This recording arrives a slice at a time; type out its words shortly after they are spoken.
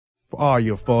all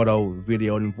your photo,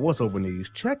 video, and voiceover needs,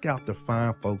 check out the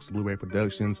fine folks at Blueberry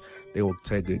Productions. They will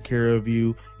take good care of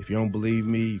you. If you don't believe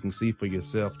me, you can see for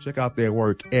yourself. Check out their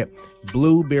work at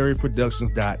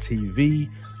blueberryproductions.tv,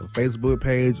 the Facebook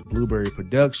page, Blueberry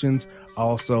Productions,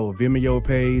 also a Vimeo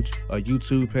page, a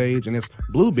YouTube page, and it's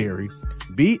Blueberry,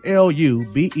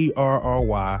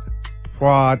 BLUBERRY,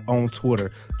 Prod on Twitter.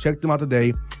 Check them out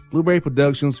today. Blueberry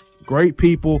Productions, great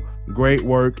people, great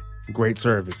work, great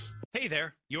service. Hey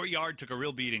there, your yard took a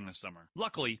real beating this summer.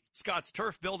 Luckily, Scott's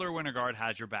Turf Builder Winter Guard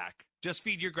has your back. Just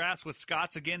feed your grass with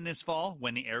Scott's again this fall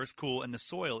when the air is cool and the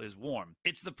soil is warm.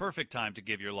 It's the perfect time to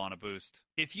give your lawn a boost.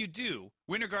 If you do,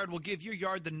 Winter Guard will give your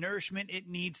yard the nourishment it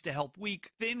needs to help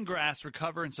weak, thin grass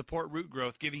recover and support root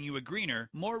growth, giving you a greener,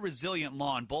 more resilient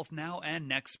lawn both now and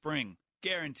next spring.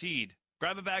 Guaranteed.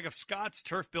 Grab a bag of Scott's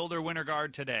Turf Builder Winter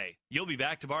Guard today. You'll be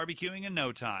back to barbecuing in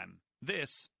no time.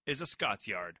 This is a Scott's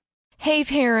Yard. Hey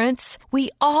parents, we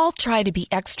all try to be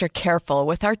extra careful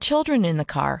with our children in the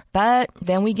car, but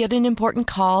then we get an important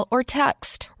call or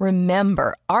text.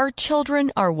 Remember, our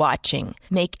children are watching.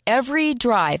 Make every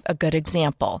drive a good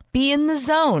example. Be in the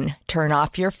zone. Turn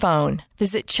off your phone.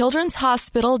 Visit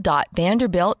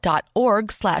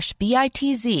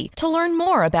childrenshospital.vanderbilt.org/BITZ to learn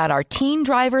more about our teen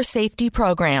driver safety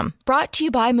program. Brought to you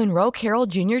by Monroe Carroll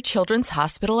Jr. Children's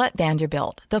Hospital at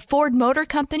Vanderbilt, the Ford Motor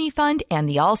Company Fund, and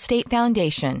the Allstate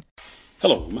Foundation.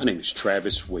 Hello, my name is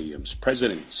Travis Williams,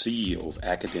 President and CEO of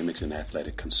Academics and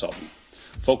Athletic Consulting,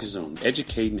 focusing on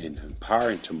educating and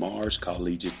empowering tomorrow's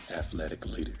collegiate athletic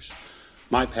leaders.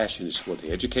 My passion is for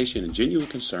the education and genuine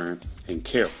concern and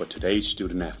care for today's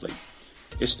student athlete.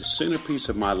 It's the centerpiece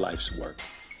of my life's work.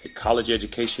 A college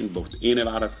education, both in and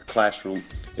out of the classroom,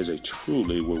 is a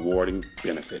truly rewarding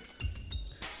benefit.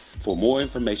 For more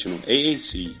information on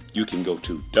AAC, you can go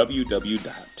to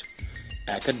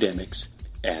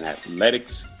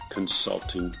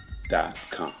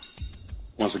www.academicsandathleticsconsulting.com.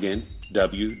 Once again,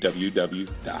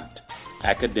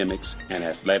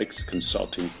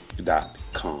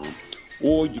 www.academicsandathleticsconsulting.com.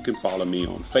 Or you can follow me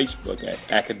on Facebook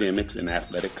at Academics and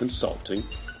Athletic Consulting,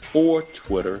 or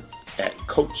Twitter at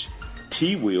Coach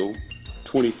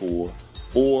TWill24,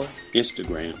 or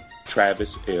Instagram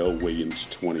Travis L. Williams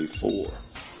 24.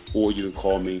 Or you can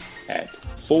call me at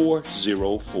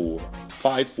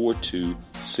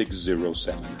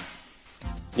 404-542-6079.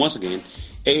 Once again,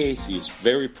 AAC is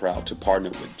very proud to partner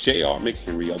with J.R.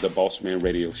 McHenry of the Bossman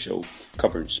Radio Show,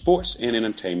 covering sports and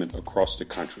entertainment across the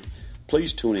country.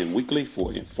 Please tune in weekly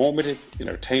for informative,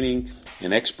 entertaining,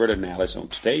 and expert analysis on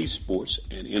today's sports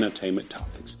and entertainment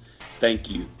topics.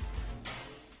 Thank you.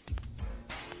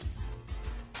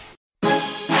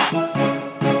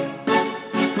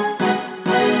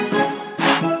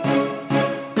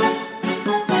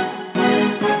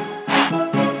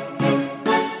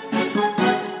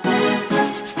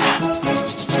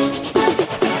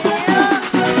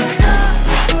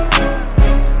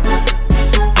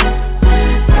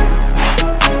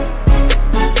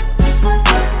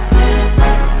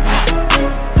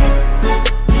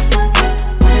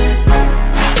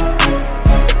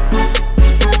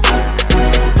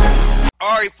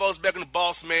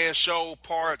 Bossman Show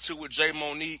Part 2 with Jay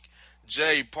Monique.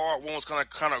 Jay, Part 1 was kind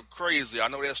of crazy. I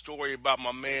know that story about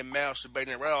my man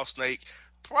masturbating a rattlesnake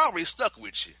probably stuck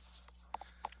with you.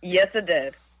 Yes, it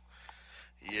did.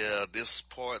 Yeah, this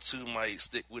Part 2 might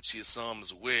stick with you some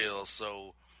as well.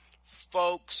 So,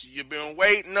 folks, you've been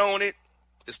waiting on it.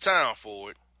 It's time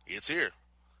for it. It's here.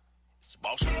 It's the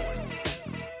Boss Report.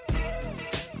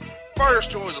 First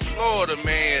story is a Florida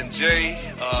man, Jay,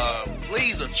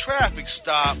 leaves a traffic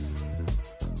stop,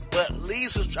 but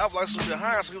leaves his driver's license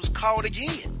behind, so he was caught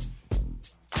again.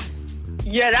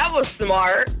 Yeah, that was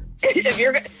smart.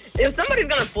 If somebody's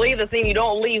gonna flee the scene, you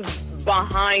don't leave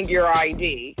behind your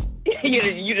ID.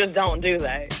 You just don't do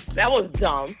that. That was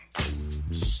dumb.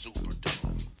 Super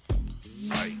dumb.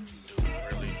 Like, dude,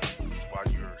 really? Why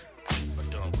you're a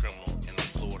dumb criminal in the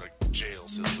Florida jail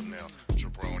system now,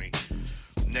 jabroni?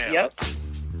 Now, yep.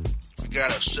 We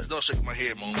got a don't shake my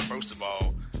head moment. First of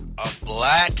all, a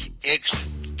black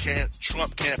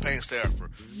Trump campaign staffer,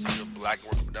 you're black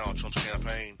working for Donald Trump's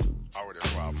campaign, already a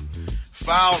problem,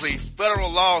 files a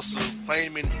federal lawsuit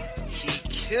claiming he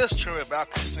kissed her without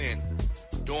consent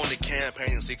during the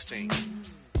campaign in 2016.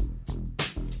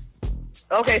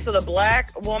 Okay, so the black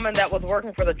woman that was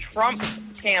working for the Trump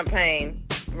campaign,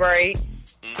 right?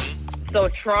 Mm-hmm. So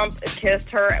Trump kissed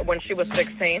her when she was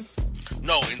 16?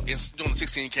 No, during the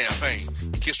 2016 campaign, he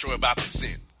kissed her without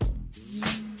consent.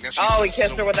 Oh, he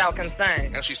kissed her without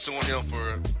consent. And she's suing him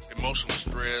for emotional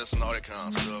stress and all that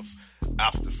kind of stuff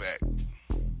after the fact.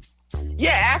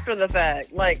 Yeah, after the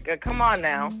fact. Like, come on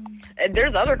now.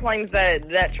 there's other claims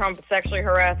that Trump sexually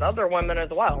harassed other women as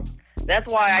well. That's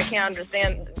why I can't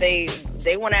understand they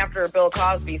went after Bill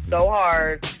Cosby so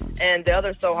hard and the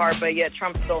others so hard, but yet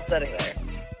Trump's still sitting there.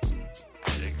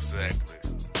 Exactly.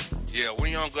 Yeah,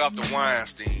 when you don't go after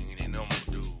Weinstein and them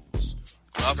dudes,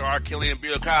 go after R. Kelly and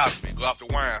Bill Cosby, go after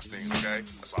Weinstein, okay?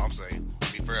 That's all I'm saying.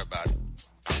 Be fair about it.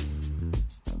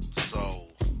 So,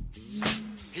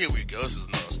 here we go. This is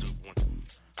another stupid one.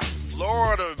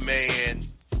 Florida man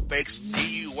fakes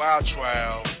DUI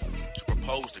trial to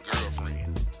propose to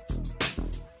girlfriend.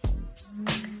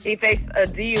 He faced a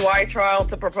DUI trial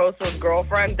to propose to his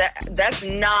girlfriend. That's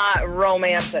not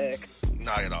romantic.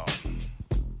 Not at all.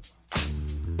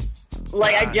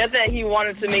 Like, I get that he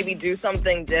wanted to maybe do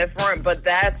something different, but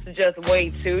that's just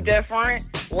way too different.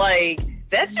 Like,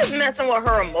 that's just messing with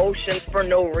her emotions for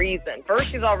no reason. First,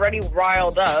 she's already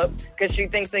riled up because she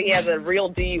thinks that he has a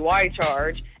real DUI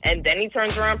charge, and then he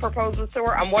turns around and proposes to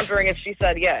her. I'm wondering if she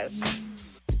said yes.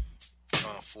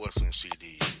 Unfortunately, she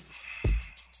did.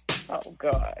 Oh,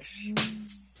 gosh.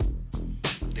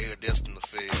 They're destined to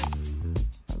fail.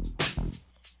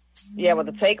 Yeah, with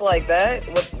a take like that,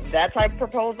 with that type of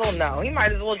proposal, no. He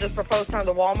might as well just propose to her in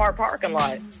the Walmart parking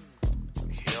lot.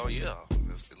 Hell yeah.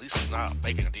 At least it's not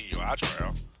faking a DUI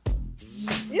trial.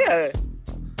 Yeah.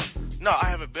 No, I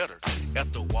have it better.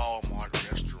 At the Walmart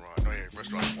restaurant. No, yeah,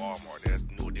 restaurant at Walmart. There's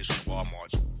new addition to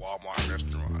Walmart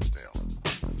restaurants now.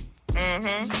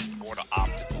 Mm-hmm. Or the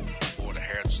optical. Or the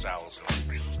hairstylist at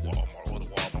Walmart. Or the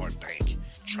Walmart bank.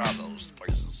 Try those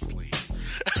places, please.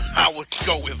 I would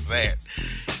go with that.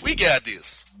 We got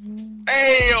this.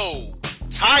 Ayo!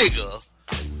 Tiger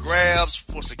grabs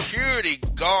for security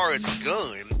guard's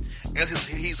gun as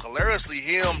he's hilariously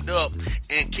hemmed up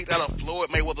and kicked out of Floyd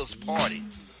Mayweather's party.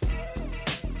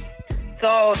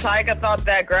 So Tiger thought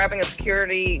that grabbing a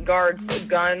security guard's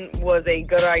gun was a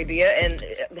good idea, and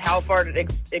how far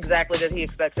exactly did he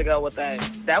expect to go with that?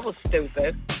 That was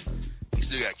stupid. He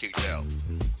still got kicked out.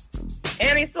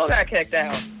 And he still got kicked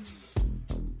out.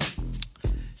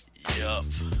 Yup.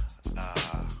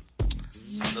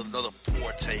 Another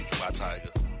poor take by Tiger.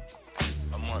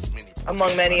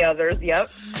 Among many others, yep.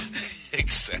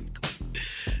 Exactly.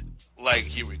 Like,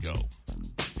 here we go.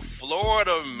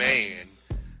 Florida man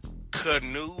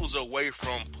canoes away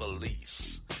from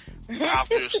police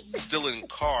after stealing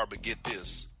car, but get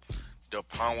this. The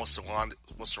pond was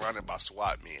surrounded by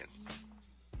SWAT men.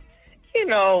 You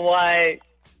know what?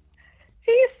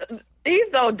 He's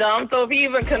so dumb, so if he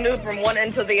even canoed from one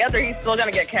end to the other, he's still going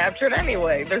to get captured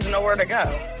anyway. There's nowhere to go.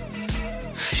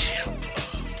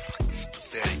 It's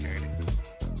pathetic, ain't it?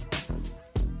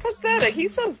 Pathetic.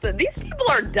 These people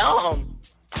are dumb.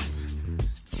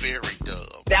 Very dumb.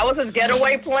 That was his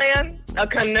getaway plan? A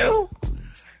canoe?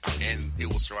 And it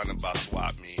was surrounded by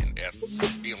SWAT men at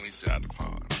the only side of the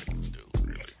pond. Dude,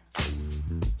 really.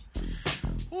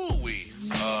 Ooh-wee.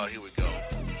 Here we go.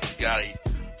 We got a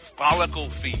follicle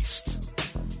feast.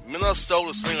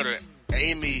 Minnesota Senator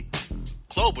Amy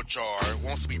Klobuchar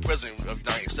wants to be president of the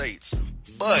United States,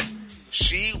 but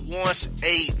she wants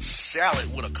a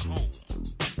salad with a comb.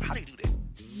 How do you do that?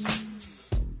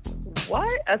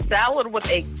 What? A salad with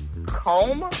a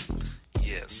comb?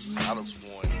 Yes. How does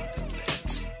one do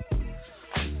that?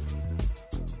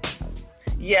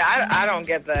 Yeah, I don't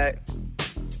get that.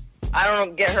 I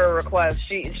don't get her request.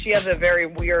 She has a very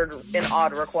weird and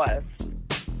odd request.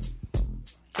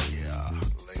 Yeah,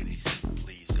 lady,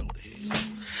 please go to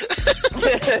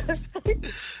hell.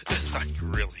 Like,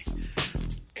 really.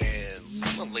 And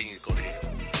let lady go to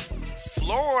hell.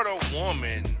 Florida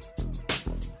woman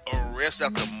arrests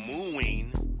after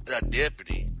mooing a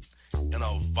deputy in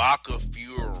a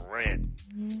vodka-fueled rant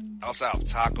outside of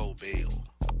Taco Bell.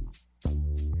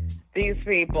 These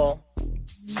people,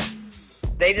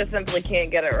 they just simply can't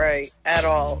get it right at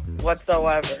all,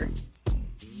 whatsoever.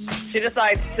 She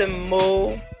decides to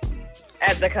moo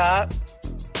at the cop.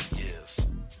 Yes.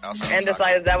 Outside and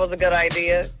decided that was a good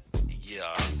idea.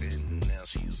 Yeah, and now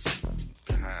she's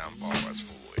behind bars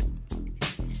for it.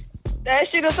 And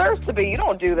she deserves to be. You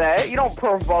don't do that. You don't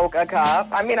provoke a cop.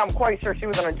 I mean, I'm quite sure she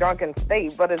was in a drunken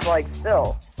state, but it's like,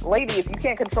 still, lady, if you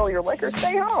can't control your liquor,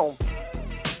 stay home.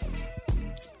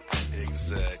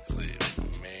 Exactly,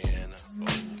 man. Oh,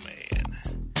 man.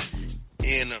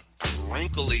 In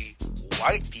wrinkly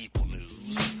white people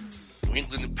news, New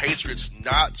England Patriots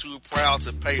not too proud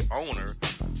to pay owner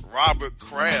Robert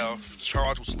Kraft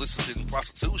charged with soliciting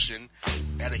prostitution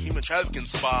at a human trafficking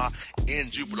spa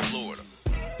in Jupiter, Florida.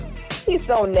 He's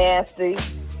so nasty.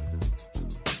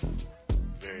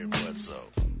 Very much so.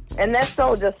 And that's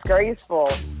so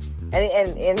disgraceful.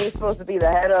 And he's supposed to be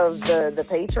the head of the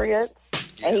Patriots? Yes.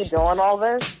 And he's doing all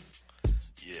this?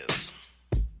 Yes.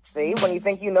 See, when you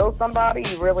think you know somebody,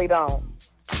 you really don't.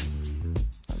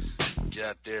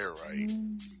 Got that right.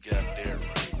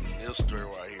 This story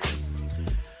right here.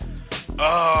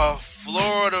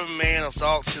 Florida man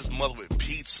assaults his mother with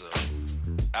pizza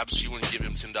after she wouldn't give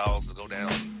him $10 to go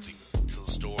down to the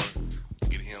store and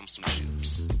get him some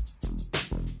chips.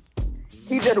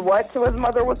 He did what to his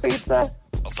mother with pizza?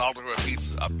 Assaulted her with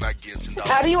pizza. I'm not getting $10.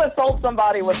 How do you assault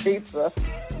somebody with pizza?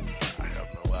 I have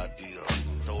no idea.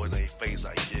 Throw it in their face,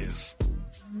 I guess.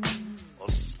 Or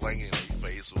slang it in their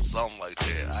face or something like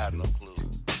that. I have no clue.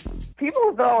 People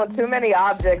are throwing too many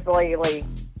objects lately.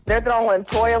 They're throwing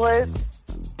toilets.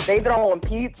 They throwing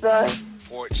pizza.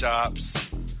 Pork chops.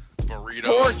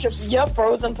 Burritos.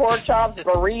 Frozen pork chops,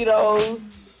 burritos.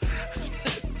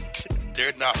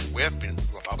 They're not weapons.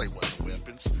 I thought they wasn't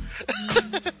weapons.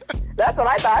 That's what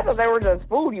I thought. I thought they were just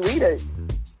food. You eat it.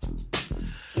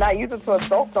 Not use it to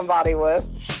assault somebody with.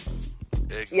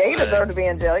 Exactly. Yeah, you deserve to be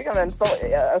in jail. You're going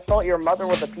to assault your mother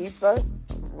with a pizza?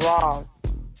 Wrong.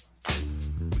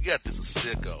 We got this a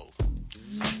sicko.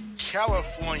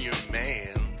 California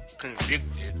man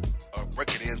convicted of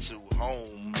breaking into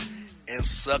home and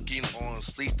sucking on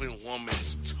sleeping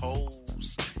woman's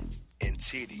toes and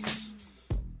titties.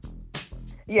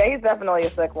 Yeah, he's definitely a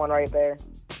sick one right there.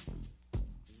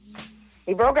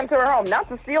 He broke into her home, not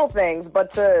to steal things,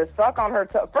 but to suck on her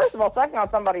toes. First of all, sucking on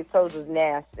somebody's toes is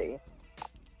nasty.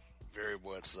 Very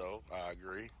much so. I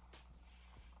agree.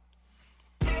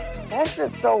 That's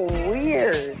just so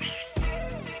weird.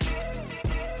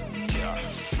 Yeah,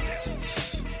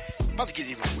 that's about to get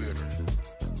even weirder.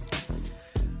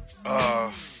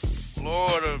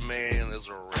 Florida man is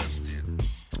arrested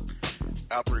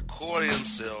after recording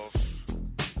himself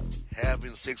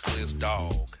having sex with his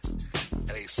dog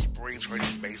at a spring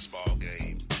training baseball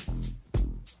game.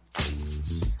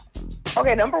 Jesus.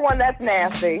 Okay, number one, that's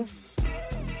nasty.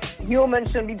 Humans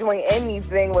shouldn't be doing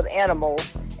anything with animals.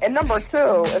 And number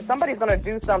two, if somebody's going to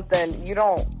do something, you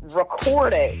don't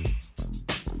record it.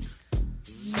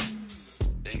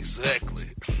 Exactly.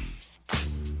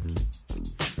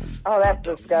 Oh, that's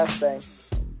disgusting.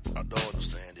 I don't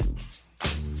understand it.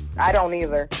 I don't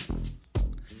either.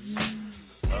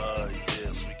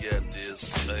 Yes, we got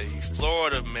this. A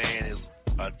Florida man is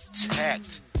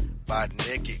attacked by a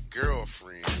naked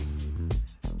girlfriend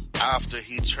after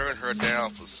he turned her down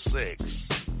for sex.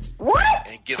 What?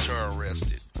 And gets her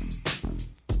arrested.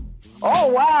 Oh,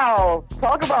 wow.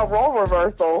 Talk about role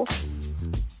reversals.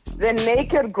 The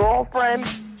naked girlfriend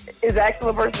is actually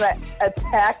the person that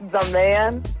attacked the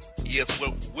man? Yes,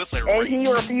 with a and rake. And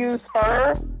he refused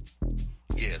her?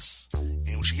 Yes.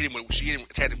 And she hit him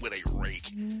attacked him with a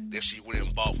rake that she went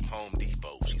and bought from Home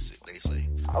Depot, they say.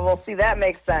 Oh, well, see, that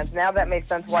makes sense. Now that makes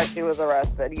sense why she was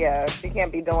arrested. Yeah, she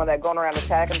can't be doing that, going around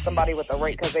attacking somebody with a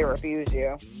rake because they refuse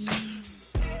you.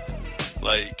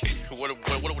 Like, what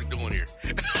are we doing here?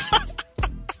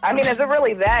 I mean, is it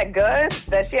really that good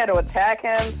that she had to attack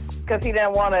him because he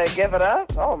didn't want to give it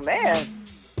up? Oh, man.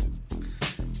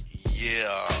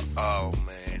 Yeah. Oh,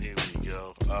 man. Here we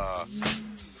go.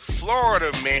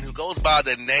 Florida man who goes by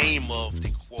the name of the,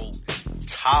 quote,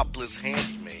 topless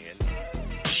handyman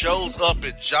shows up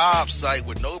at job site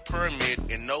with no permit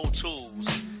and no tools,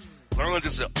 learns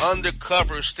it's an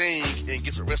undercover sting, and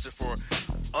gets arrested for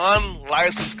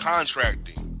unlicensed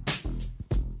contracting.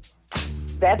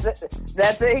 That's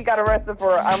it. He got arrested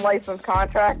for unlicensed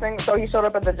contracting. So he showed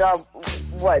up at the job,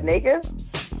 what, naked?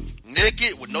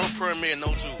 Naked with no permit and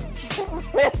no tools.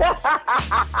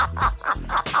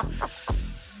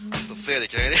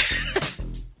 Pathetic, ain't it?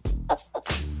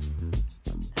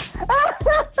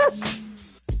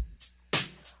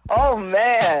 Oh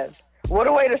man. What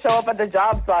a way to show up at the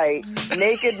job site.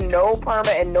 Naked, no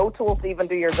permit, and no tools to even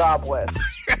do your job with.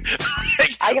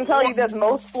 I can tell you this,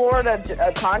 most Florida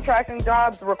contracting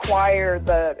jobs require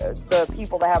the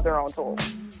people to have their own tools.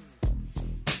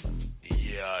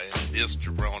 Yeah, and this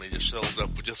jabroni just shows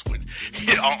up with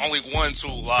only one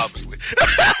tool, obviously.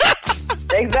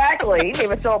 Exactly. He didn't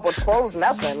even show up with clothes,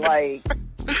 nothing. Like,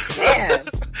 man.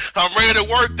 I'm ready to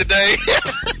work today.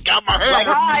 Got my hair. Like,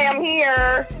 hi, I'm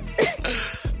here.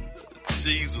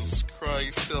 Jesus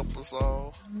Christ, help us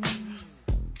all.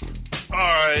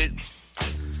 Alright.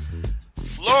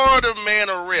 Florida man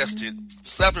arrested,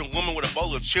 slapping woman with a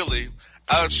bowl of chili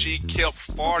after she kept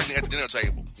farting at the dinner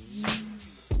table.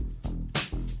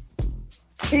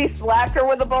 He slapped her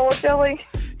with a bowl of chili?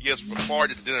 Yes, for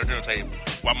farting at the dinner table.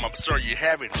 Well, I'm sorry, you're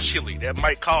having chili. That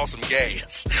might cause some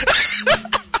gas.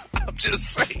 I'm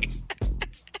just saying.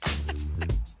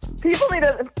 People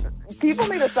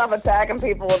need to stop attacking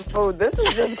people with food. This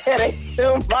is just getting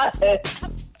too much.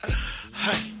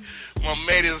 My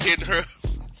man is hitting her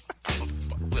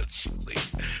with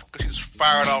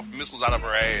firing off missiles out of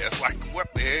her ass. Like,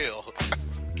 what the hell?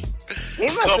 He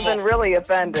must have been really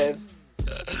offended.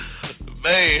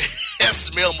 Man, that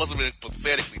smell must have been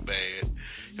pathetically bad.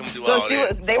 Him do all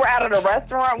that. They were out at a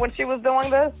restaurant when she was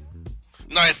doing this?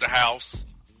 Not at the house.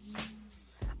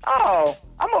 Oh,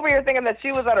 I'm over here thinking that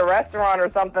she was at a restaurant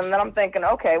or something, and then I'm thinking,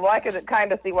 okay, well, I could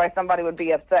kind of see why somebody would be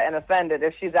upset and offended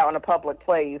if she's out in a public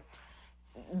place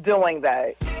doing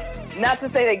that. Not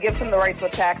to say they give them the right to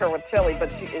attack her with chili,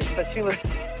 but she was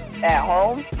at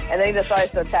home, and they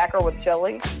decided to attack her with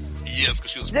chili? Yes,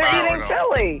 because she was They're firing eating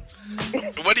chili.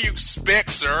 What do you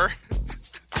expect, sir?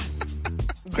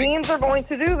 Beans are going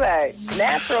to do that,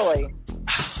 naturally.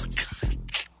 Oh, God.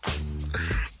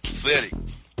 Pathetic.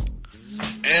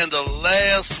 And the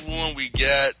last one we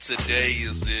got today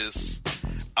is this.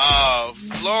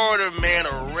 Florida man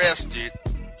arrested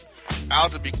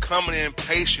after becoming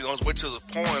impatient on his way to the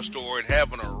porn store and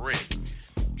having a wreck.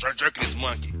 Jerking his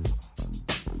monkey.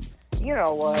 You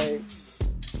know what?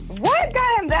 What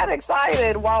got him that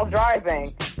excited while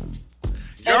driving?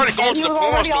 You're already going to the porn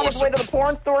store. He was already on his way to the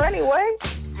porn store anyway?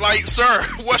 Like, sir,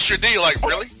 what's your deal? Like,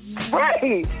 really?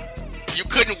 Right. You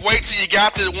couldn't wait till you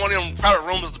got to one of them private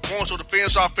rooms at the porn store to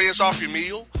finish off your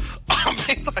meal? I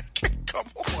mean, like, come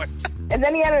on. And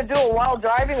then he had to do it while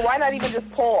driving? Why not even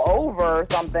just pull over or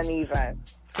something even?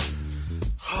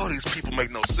 Oh, these people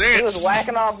make no sense. He was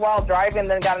whacking off while driving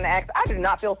and then got in an accident. I do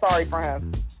not feel sorry for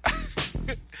him.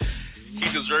 He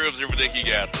deserves everything he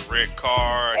got. The red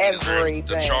car, he deserves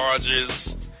the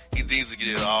charges. He needs to get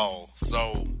it all.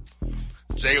 So,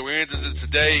 Jay, we're into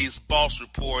today's Boss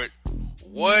Report.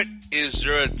 What is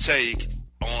your take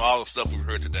on all the stuff we've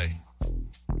heard today?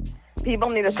 People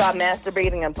need to stop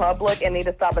masturbating in public and need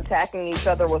to stop attacking each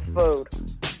other with food.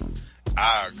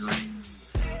 I agree.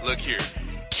 Look here.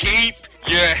 Keep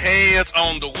your hands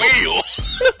on the wheel.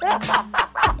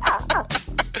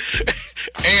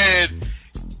 And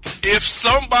if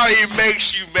somebody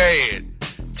makes you mad,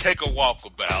 take a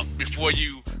walkabout before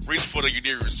you reach for your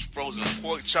nearest frozen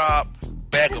pork chop,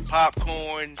 bag of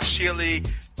popcorn, chili,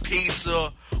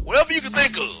 pizza, whatever you can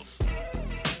think of.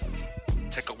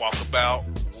 Take a walkabout,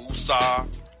 woosah,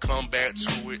 come back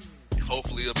to it.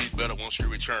 Hopefully it'll be better once you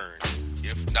return.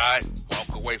 If not,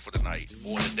 walk away for the night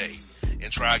or the day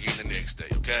and try again the next day,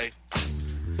 okay?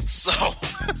 So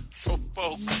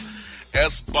folks,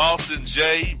 that's Boss and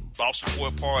Jay, Boss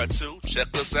Report Part 2. Check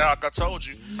us out, like I told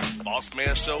you,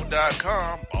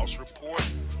 BossmanShow.com, Boss Report.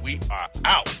 We are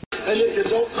out. And if you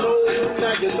don't know,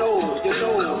 now you know, you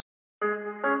know.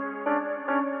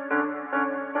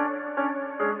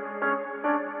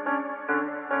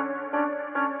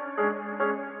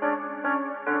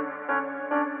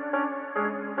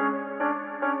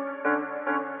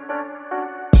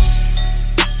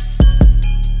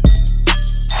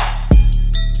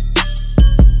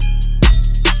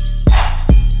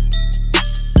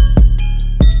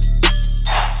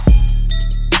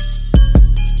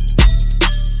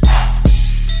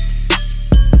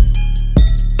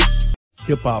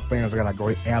 Hip-hop fans, I got a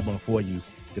great album for you.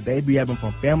 The debut album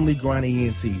from Family Grind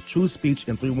ENT, True Speech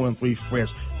and 313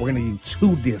 Fresh. We're going to give you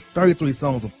 2 discs, 33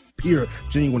 songs of pure,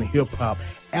 genuine hip-hop.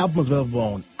 Albums available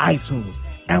on iTunes,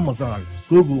 Amazon,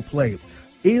 Google Play,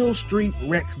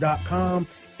 illstreetrex.com,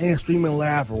 and streaming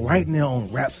live right now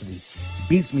on Rhapsody,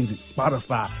 Beats Music,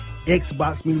 Spotify,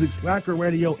 Xbox Music, Slacker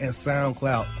Radio, and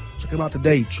SoundCloud. Check them out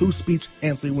today, True Speech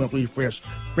and 313 Fresh,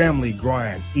 Family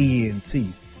Grind ENT.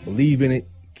 Believe in it,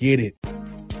 get it.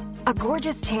 A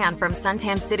gorgeous tan from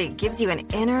Suntan City gives you an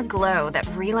inner glow that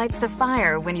relights the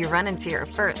fire when you run into your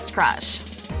first crush.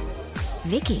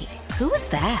 Vicky, who was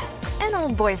that? An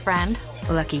old boyfriend.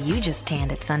 Lucky you just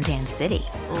tanned at Suntan City.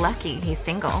 Lucky he's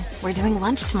single. We're doing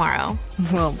lunch tomorrow.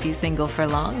 Won't be single for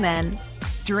long then.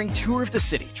 During Tour of the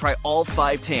City, try all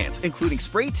 5 tans, including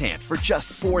spray tan, for just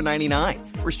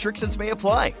 $4.99. Restrictions may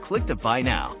apply. Click to buy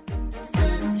now.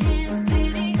 Suntan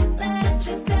City, let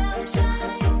yourself shine.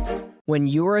 When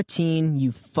you're a teen,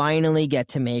 you finally get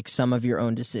to make some of your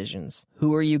own decisions.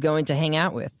 Who are you going to hang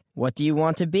out with? What do you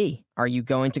want to be? Are you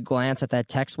going to glance at that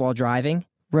text while driving?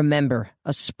 Remember,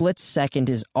 a split second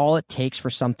is all it takes for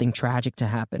something tragic to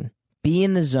happen. Be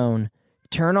in the zone.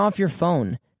 Turn off your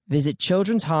phone. Visit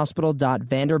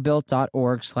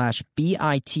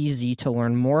childrenshospital.vanderbilt.org/BITZ to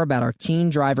learn more about our teen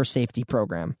driver safety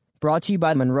program. Brought to you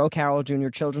by the Monroe Carroll Jr.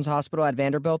 Children's Hospital at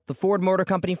Vanderbilt, the Ford Motor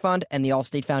Company Fund, and the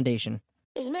Allstate Foundation.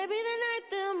 It's maybe the night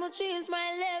that my dreams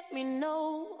might let me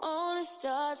know. All the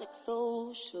stars are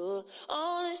closer.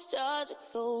 All the stars are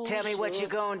closer. Tell me what you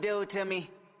gonna do to me.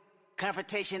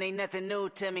 Confrontation ain't nothing new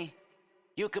to me.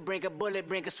 You could bring a bullet,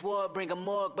 bring a sword, bring a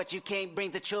morgue, but you can't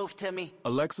bring the truth to me.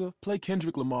 Alexa, play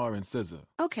Kendrick Lamar and SZA.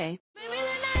 Okay. Maybe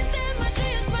the night that my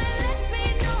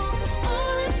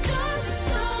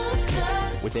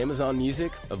With Amazon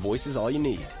Music, a voice is all you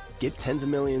need. Get tens of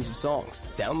millions of songs.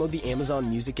 Download the Amazon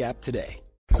Music app today.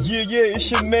 Yeah, it's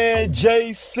your man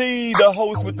JC, the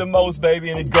host with the most,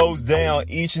 baby, and it goes down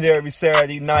each and every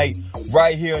Saturday night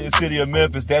right here in the city of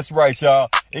Memphis. That's right, y'all.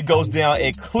 It goes down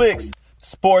at Clicks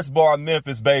Sports Bar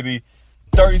Memphis, baby.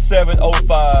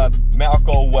 3705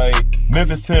 Malco Way,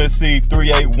 Memphis, Tennessee,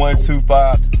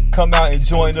 38125. Come out and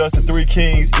join us, the Three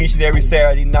Kings, each and every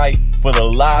Saturday night for the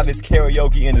livest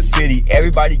karaoke in the city.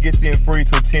 Everybody gets in free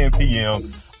till 10 p.m.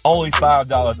 Only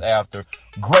 $5 after.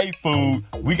 Great food.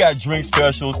 We got drink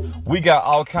specials. We got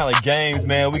all kind of games,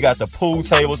 man. We got the pool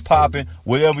tables popping.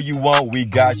 Whatever you want, we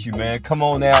got you, man. Come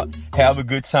on out. Have a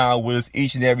good time with us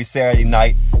each and every Saturday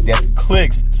night. That's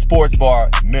Clicks Sports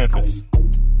Bar, Memphis.